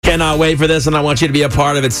cannot wait for this, and I want you to be a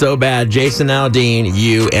part of it so bad. Jason Aldean,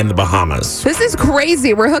 you and the Bahamas. This is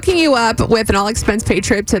crazy. We're hooking you up with an all-expense-paid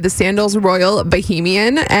trip to the Sandals Royal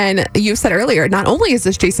Bahamian. And you said earlier, not only is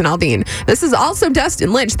this Jason Aldean, this is also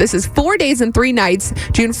Dustin Lynch. This is 4 days and 3 nights,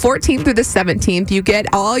 June 14th through the 17th. You get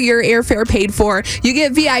all your airfare paid for. You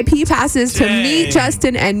get VIP passes to meet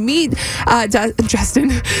Justin and meet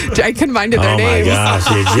Justin. I combined their names. Oh,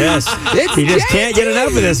 my gosh. You just can't get enough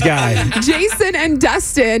of this guy. Jason and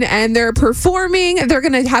Dustin, and they're performing. They're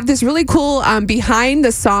going to have this really cool behind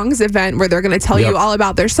the songs event where they're going to tell you all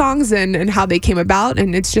about their songs and how they came about,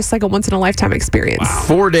 and it's just like a once-in-a-lifetime experience. Wow.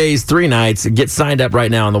 4 days, 3 nights. Get signed up right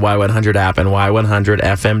now on the Y100 app and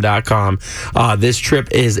y100fm.com. This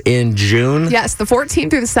trip is in June. Yes, the 14th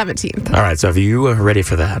through the 17th. All right, so if you are ready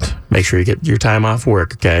for that, make sure you get your time off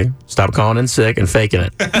work, okay? Stop calling in sick and faking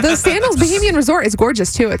it. The Sandals Bahamian Resort is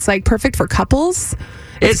gorgeous, too. It's like perfect for couples.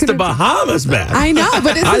 It's the Bahamas, Beth. I know,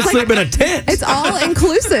 but it's I sleep in a tent. It's all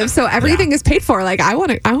inclusive, so everything is paid for. Like I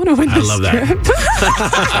want to win this trip.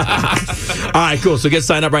 All right, cool. So get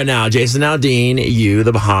signed up right now. Jason Aldean, you,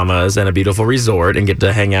 the Bahamas, and a beautiful resort, and get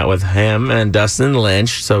to hang out with him and Dustin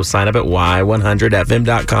Lynch. So sign up at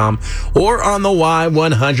y100fm.com or on the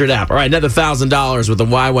Y100 app. All right, another $1,000 with the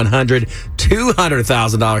Y100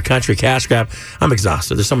 $200,000 country cash grab. I'm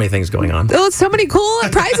exhausted. There's so many things going on. Oh, so many cool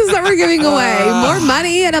prizes that we're giving away. More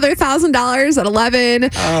money. Another $1,000 at 11.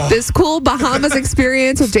 This cool Bahamas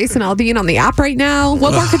experience with Jason Aldean on the app right now.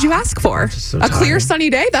 What more could you ask for? A clear, sunny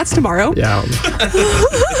day? That's tomorrow. Yeah.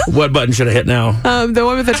 What button should I hit now? The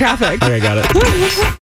one with the traffic. Okay, got it.